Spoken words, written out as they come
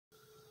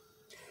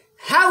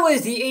How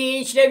is the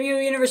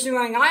AHW universe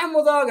doing? I am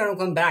Bulldog, and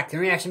welcome back to the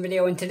reaction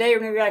video. And today we're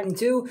going to be reacting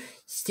to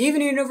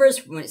Steven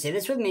Universe. Say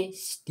this with me: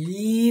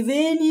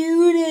 Steven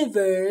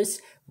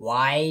Universe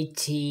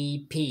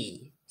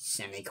YTP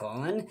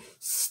semicolon.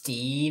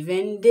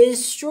 Steven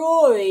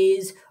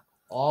destroys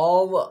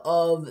all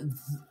of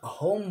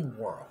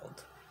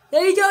Homeworld.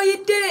 There you go, you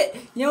did it.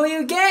 You know what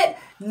you get?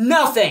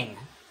 Nothing.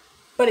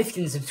 But if you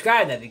can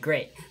subscribe, that'd be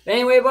great. But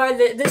anyway,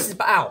 this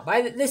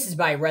is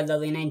by Red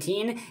Lily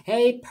 19,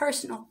 a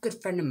personal good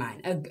friend of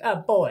mine, a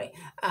boy,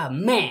 a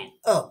man,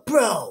 a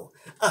bro,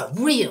 a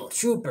real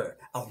trooper,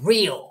 a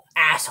real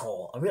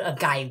asshole, a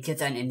guy who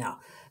gets on and no.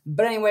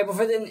 But anyway,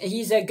 before then,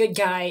 he's a good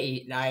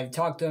guy. I've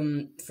talked to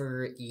him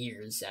for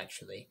years,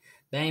 actually.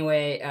 But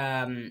anyway,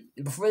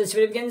 before this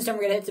video begins, don't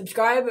forget to hit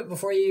subscribe.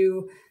 Before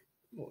you,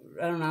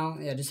 I don't know,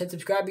 yeah, just hit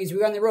subscribe because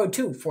we're on the road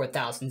to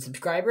 4,000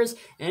 subscribers.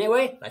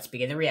 Anyway, let's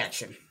begin the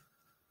reaction.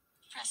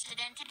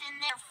 Precedented and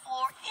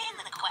therefore in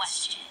the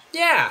question.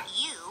 Yeah.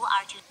 You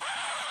are to...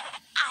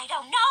 I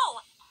don't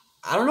know.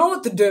 I don't know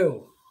what to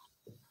do.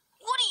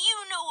 What do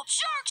you know?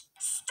 Jerk!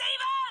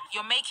 Steven!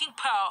 You're making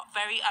Pearl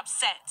very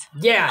upset.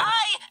 Yeah.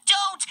 I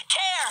don't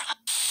care.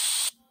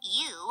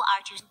 You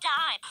are to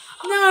die.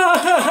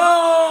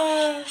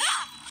 No.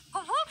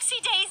 Whoopsie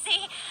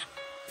daisy.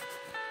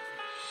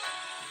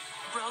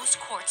 Rose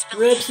quartz.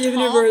 Rip Steven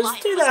Universe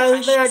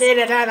 2013.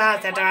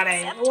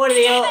 What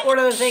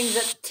are the things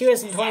that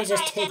 2020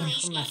 just taken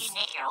from us?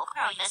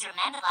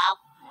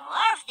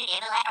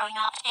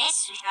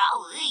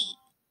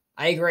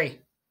 I agree.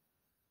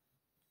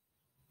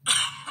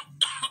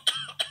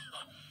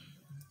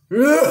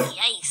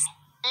 Yikes.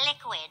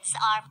 Liquids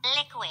are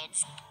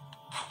liquids.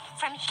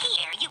 From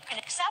here, you can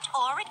accept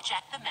or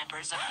reject the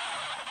members of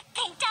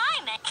Pink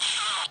Diamond.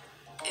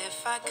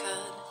 If I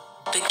could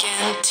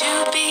begin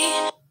to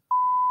be...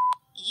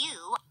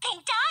 You,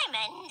 Pink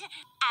Diamond,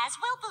 as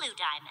will Blue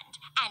Diamond.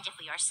 And if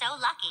we are so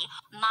lucky,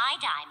 my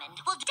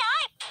diamond will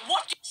die.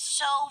 What?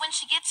 So when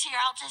she gets here,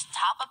 I'll just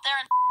hop up there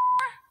and...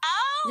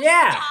 Oh,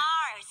 yeah.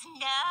 Stars,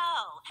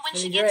 no. When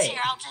That'd she be gets great.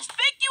 here, I'll just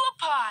bake you a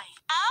pie.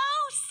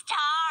 Oh,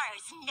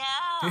 stars,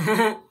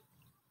 no.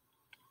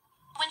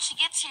 When she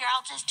gets here,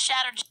 I'll just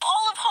shatter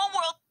all of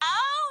Homeworld.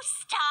 Oh,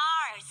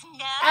 stars,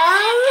 no.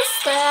 Oh,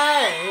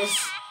 stars.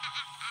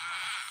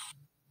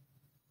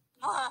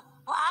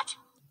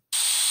 What?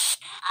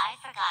 I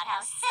forgot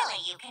how silly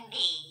you can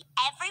be.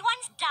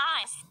 Everyone's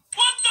dying.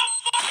 What the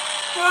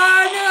fuck?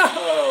 Oh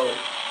no!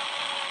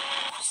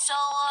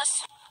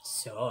 Sauce.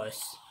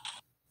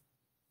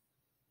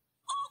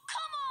 Oh,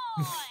 come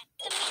on.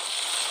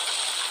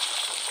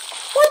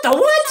 What the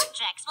what?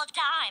 Subjects will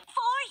die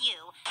for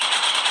you.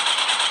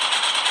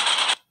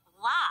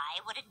 Why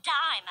would a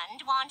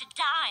diamond want a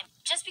dime?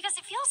 Just because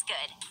it feels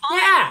good. Fun.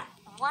 Yeah.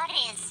 What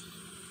is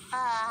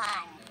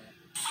fun?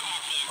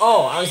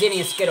 Oh, I was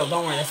eating a Skittle.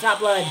 Don't worry, that's not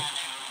blood.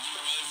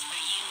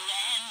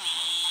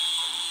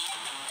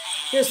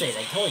 Seriously,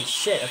 like, holy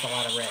shit, that's a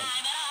lot of red.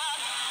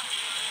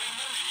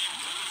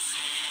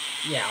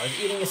 Yeah, I was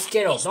eating a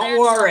Skittle. Don't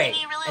worry,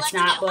 it's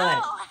not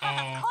blood. Oh,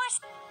 of course.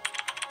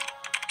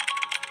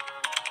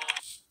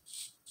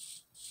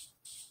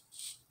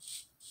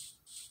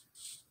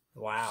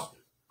 Wow.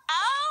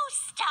 Oh,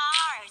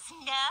 stars,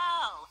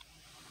 no.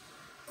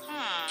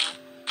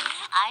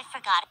 I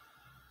forgot.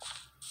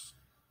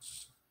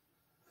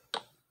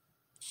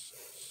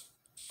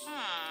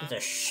 It's a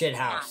shit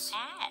house.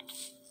 Not bad.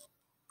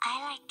 I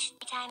like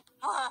time.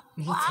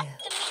 Me What? too.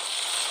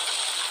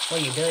 What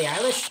are you, Billie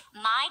Eilish?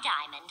 My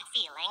diamond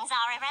feelings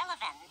are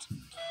irrelevant.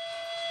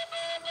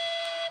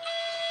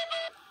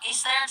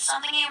 Is there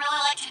something you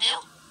really like to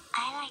do?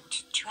 I like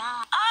to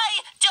draw.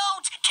 I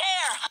don't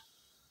care.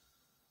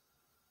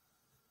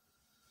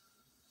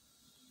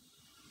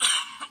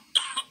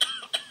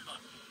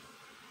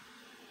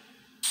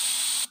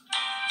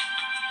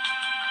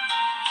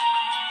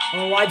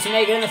 Well, why'd you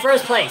make it in the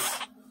first place?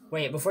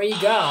 Wait, before you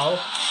go...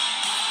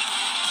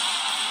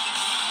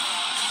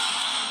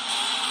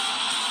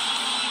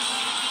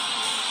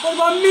 What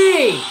about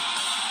me?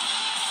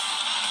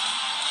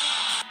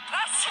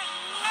 That's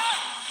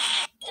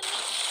enough.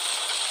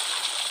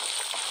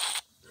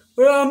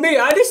 What about me?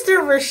 I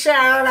deserve a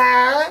shout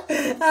out.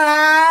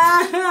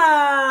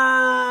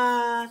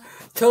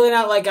 Totally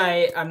not like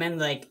I'm in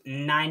like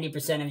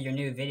 90% of your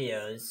new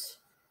videos.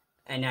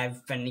 And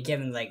I've been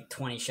given like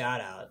 20 shout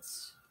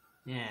outs.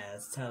 Yeah,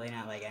 it's totally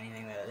not like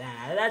anything like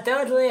that. That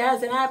totally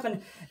hasn't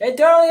happened. It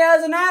totally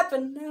hasn't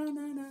happened.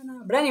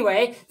 No. But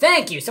anyway,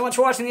 thank you so much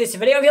for watching this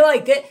video. If you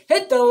liked it,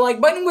 hit the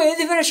like button with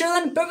the finisher,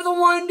 then put the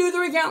 1, 2,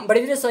 3 count. But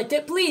if you disliked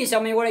it, please tell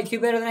me what I could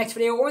do better in the next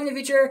video or in the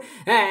future.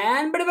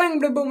 And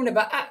bada-bang, bada-boom,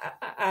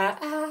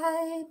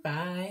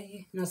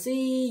 bye. And I'll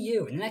see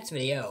you in the next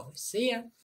video. See ya.